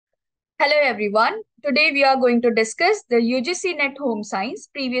Hello everyone. Today we are going to discuss the UGC NET Home Science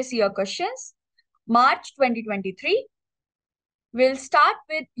previous year questions, March 2023. We'll start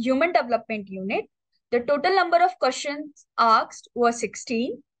with Human Development Unit. The total number of questions asked was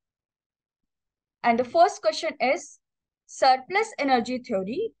 16. And the first question is, surplus energy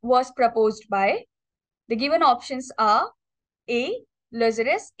theory was proposed by, the given options are A.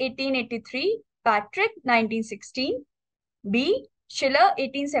 Lazarus 1883, Patrick 1916, B. Schiller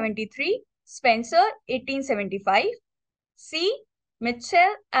 1873, Spencer 1875, C.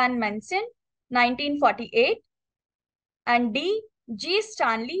 Mitchell and Manson 1948, and D. G.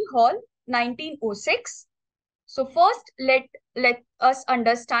 Stanley Hall 1906. So first let us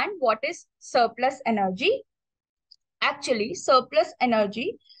understand what is surplus energy. Actually, surplus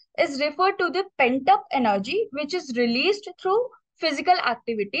energy is referred to the pent-up energy which is released through physical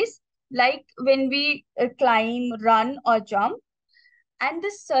activities like when we climb, run or jump. And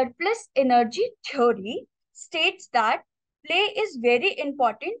the surplus energy theory states that play is very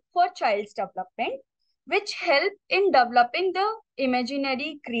important for child's development, which help in developing the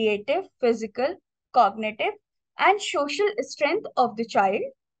imaginary, creative, physical, cognitive, and social strength of the child,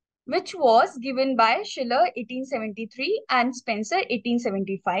 which was given by Schiller 1873 and Spencer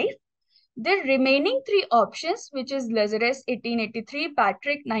 1875. The remaining three options, which is Lazarus 1883,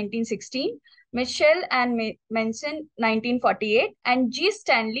 Patrick 1916, Mitchell and Manson 1948, and G.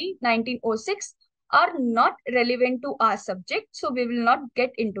 Stanley 1906, are not relevant to our subject, so we will not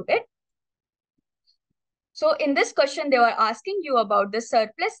get into it. So in this question, they were asking you about the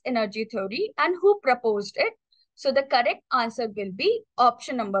surplus energy theory and who proposed it. So the correct answer will be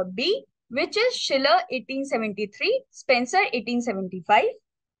option number B, which is Schiller 1873, Spencer 1875.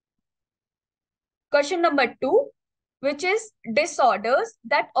 Question number 2, which is disorders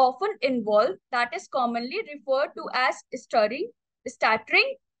that often involve, that is commonly referred to as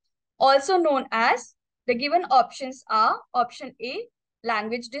stuttering, also known as, the given options are option A,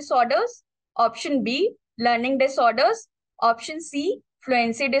 language disorders, option B, learning disorders, option C,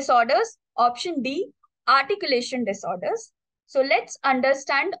 fluency disorders, option D, articulation disorders. So let's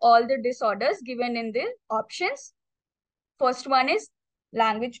understand all the disorders given in the options. First one is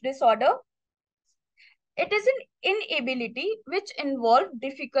language disorder. It is an inability which involves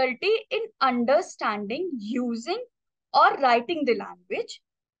difficulty in understanding, using, or writing the language.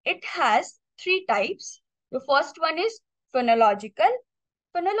 It has three types. The first one is phonological.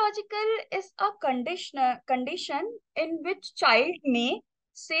 Phonological is a condition in which child may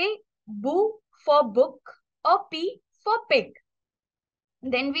say boo for book or p for pig.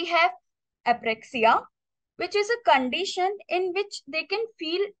 Then we have apraxia, which is a condition in which they can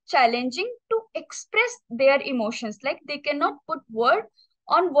feel challenging to express their emotions. Like they cannot put word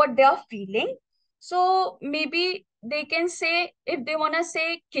on what they are feeling. So maybe they can say, if they want to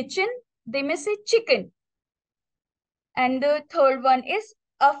say kitchen, they may say chicken. And the third one is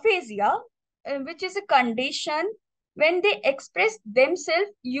aphasia, which is a condition when they express themselves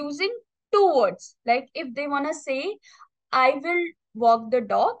using two words. Like if they want to say, I will walk the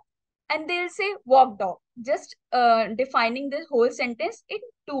dog, and they'll say walk dog, just defining the whole sentence in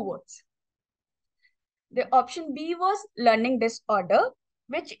two words. The option B was learning disorder,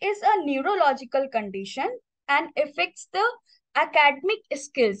 which is a neurological condition and affects the academic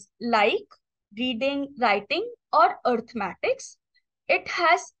skills like reading, writing, or arithmetics. It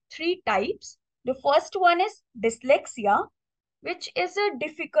has three types. The first one is dyslexia, which is a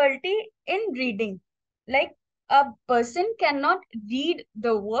difficulty in reading. Like a person cannot read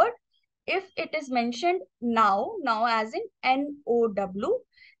the word if it is mentioned now as in N-O-W,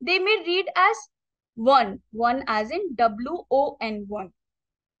 they may read as one as in W-O-N-1.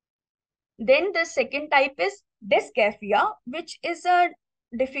 Then the second type is dysgraphia, which is a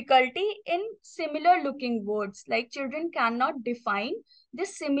difficulty in similar looking words. Like children cannot define the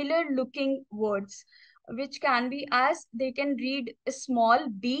similar looking words, which can be as they can read a small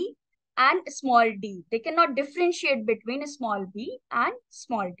b and a small d. They cannot differentiate between a small b and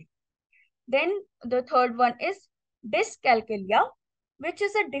small d. Then the third one is dyscalculia, which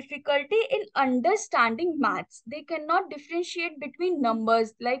is a difficulty in understanding maths. They cannot differentiate between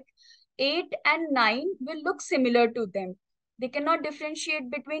numbers like 8 and 9 will look similar to them. They cannot differentiate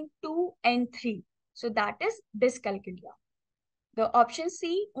between 2 and 3. So that is dyscalculia. The option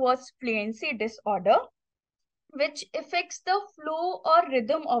C was fluency disorder, which affects the flow or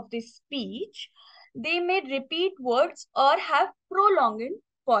rhythm of the speech. They may repeat words or have prolonged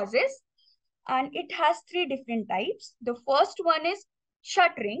pauses. And it has three different types. The first one is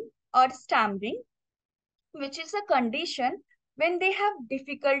stuttering or stammering, which is a condition when they have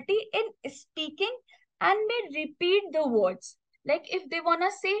difficulty in speaking and may repeat the words. Like if they want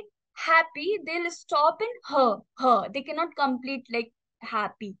to say happy, they'll stop in her. They cannot complete like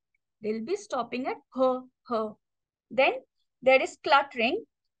happy. They'll be stopping at her. Then there is cluttering.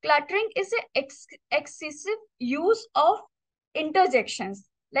 Cluttering is an excessive use of interjections.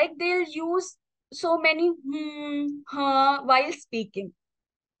 Like they'll use so many while speaking.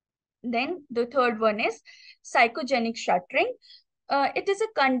 Then the third one is psychogenic stuttering. It is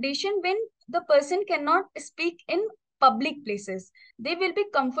a condition when the person cannot speak in public places. They will be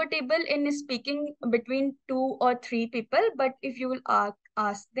comfortable in speaking between 2 or 3 people, but if you will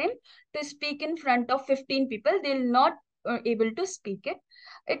ask them to speak in front of 15 people, they'll not able to speak it.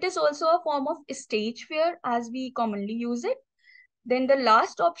 It is also a form of stage fear as we commonly use it. Then the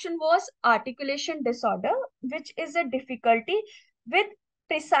last option was articulation disorder, which is a difficulty with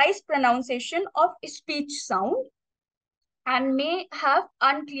precise pronunciation of speech sound and may have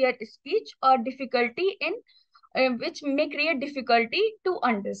unclear speech or difficulty in which may create difficulty to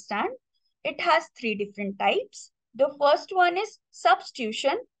understand. It has 3 different types. The first one is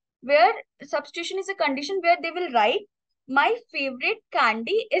substitution, where substitution is a condition where they will write, my favorite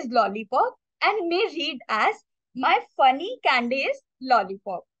candy is lollipop, and may read as, my funny candy is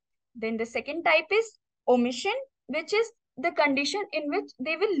lollipop. Then the second type is omission, which is the condition in which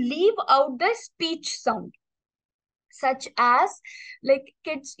they will leave out the speech sound, such as like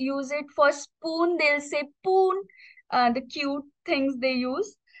kids use it for spoon, they'll say poon, the cute things they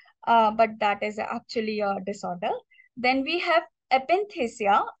use, but that is actually a disorder. Then we have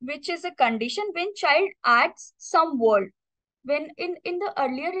epenthesia, which is a condition when child adds some word. When in the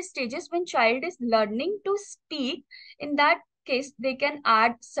earlier stages, when child is learning to speak, in that case they can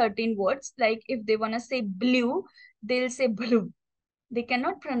add certain words, like if they want to say blue, they'll say blue. They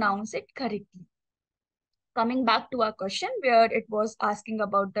cannot pronounce it correctly. Coming back to our question where it was asking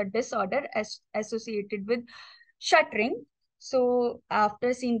about the disorder associated with shuttering. So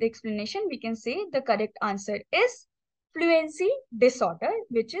after seeing the explanation, we can say the correct answer is fluency disorder,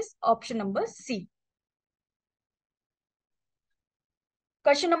 which is option number C.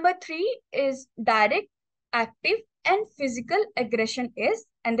 Question number 3 is direct, active, and physical aggression is,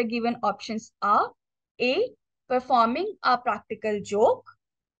 and the given options are A, performing a practical joke.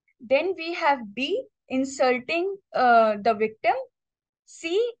 Then we have B, insulting the victim.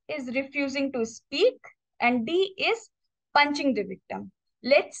 C is refusing to speak. And D is punching the victim.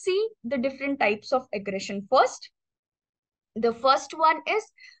 Let's see the different types of aggression first. The first one is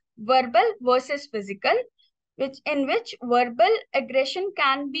verbal versus physical, in which verbal aggression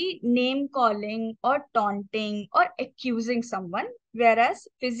can be name calling or taunting or accusing someone, whereas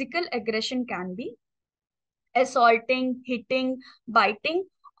physical aggression can be assaulting, hitting, biting,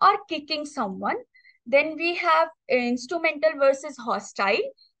 or kicking someone. Then we have instrumental versus hostile,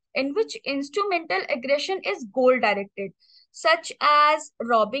 in which instrumental aggression is goal directed, such as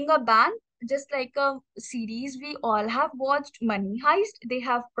robbing a bank. Just like a series we all have watched, Money Heist, they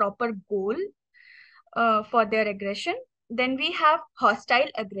have proper goal for their aggression. Then we have hostile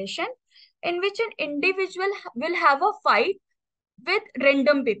aggression, in which an individual will have a fight with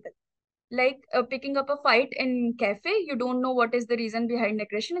random people, like picking up a fight in cafe. You don't know what is the reason behind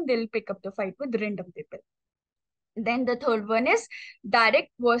aggression, and they'll pick up the fight with random people. Then the third one is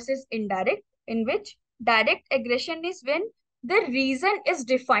direct versus indirect, in which direct aggression is when the reason is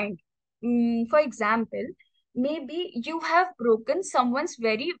defined. For example, maybe you have broken someone's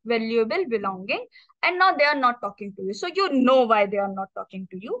very valuable belonging and now they are not talking to you. So you know why they are not talking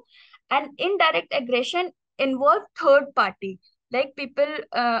to you. And indirect aggression involve third party, like people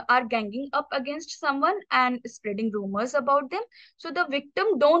are ganging up against someone and spreading rumors about them. So the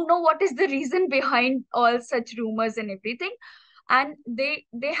victim don't know what is the reason behind all such rumors and everything, and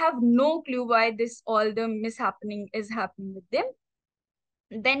they have no clue why this all the mishappening is happening with them.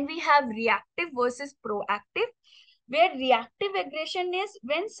 Then we have reactive versus proactive, where reactive aggression is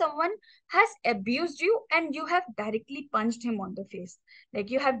when someone has abused you and you have directly punched him on the face, like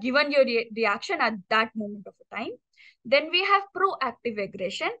you have given your reaction at that moment of a time. Then we have proactive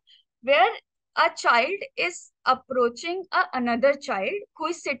aggression, where a child is approaching another child who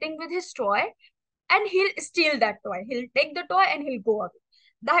is sitting with his toy, and he'll steal that toy. He'll take the toy and he'll go away.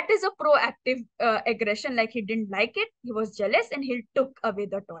 That is a proactive aggression, like he didn't like it, he was jealous, and he took away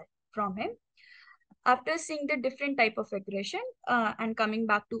the toy from him. After seeing the different type of aggression and coming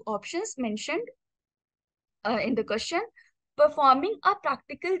back to options mentioned in the question, performing a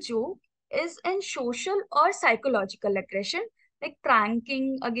practical joke is an social or psychological aggression, like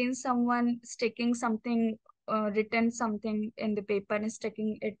pranking against someone, sticking something, written something in the paper and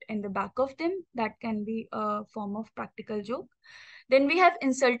sticking it in the back of them. That can be a form of practical joke. Then we have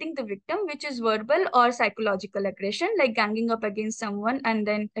insulting the victim, which is verbal or psychological aggression, like ganging up against someone and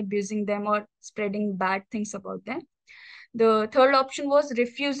then abusing them or spreading bad things about them. The third option was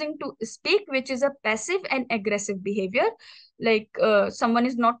refusing to speak, which is a passive and aggressive behavior. Like someone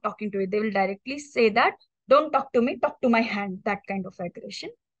is not talking to you, they will directly say that, don't talk to me, talk to my hand, that kind of aggression.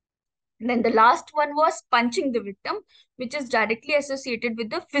 Then the last one was punching the victim, which is directly associated with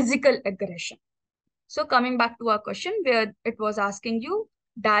the physical aggression. So coming back to our question where it was asking you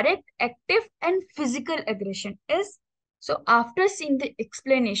direct, active and physical aggression is. So after seeing the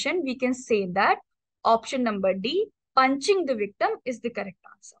explanation, we can say that option number D, punching the victim, is the correct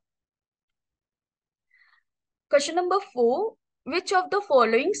answer. Question number 4, which of the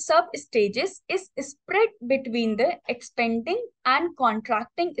following sub-stages is spread between the expanding and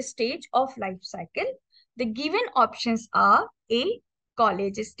contracting stage of life cycle? The given options are A,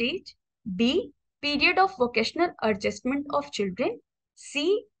 college stage, B, period of vocational adjustment of children,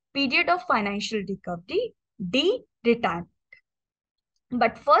 C, period of financial recovery, D, retirement.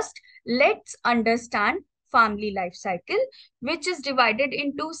 But first, let's understand family life cycle, which is divided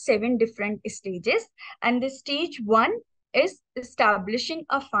into 7 different stages. And the stage 1 is establishing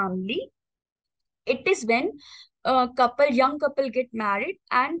a family. It is when a young couple get married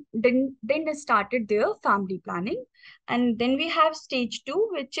and then started their family planning. And then we have stage 2,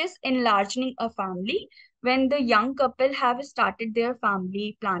 which is enlarging a family, when the young couple have started their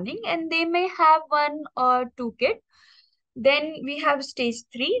family planning and they may have 1 or 2 kids. Then we have stage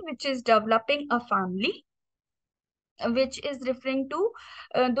 3, which is developing a family, which is referring to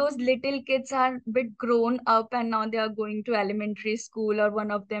those little kids are a bit grown up and now they are going to elementary school or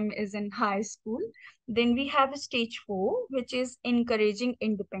one of them is in high school. Then we have stage 4, which is encouraging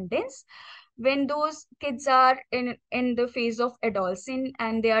independence, when those kids are in the phase of adolescence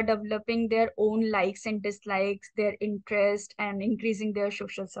and they are developing their own likes and dislikes, their interest and increasing their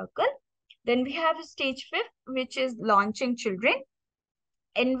social circle. Then we have stage 5, which is launching children,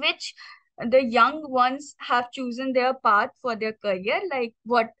 in which the young ones have chosen their path for their career, like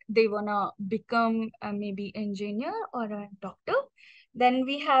what they wanna become, maybe engineer or a doctor. Then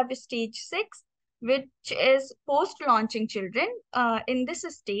we have stage 6, which is post-launching children. In this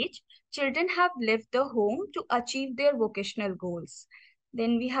stage, children have left the home to achieve their vocational goals.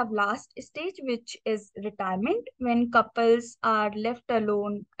 Then we have last stage, which is retirement, when couples are left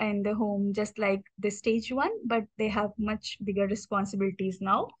alone in the home, just like the stage 1, but they have much bigger responsibilities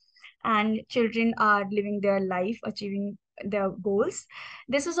now. And children are living their life, achieving their goals.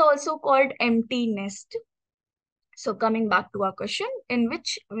 This is also called empty nest. So coming back to our question, in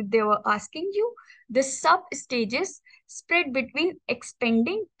which they were asking you the sub stages spread between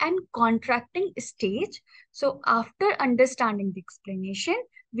expanding and contracting stage. So after understanding the explanation,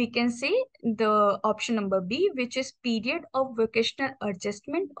 we can say the option number B, which is period of vocational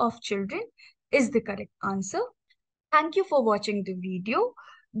adjustment of children, is the correct answer. Thank you for watching the video.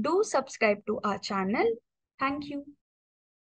 Do subscribe to our channel. Thank you.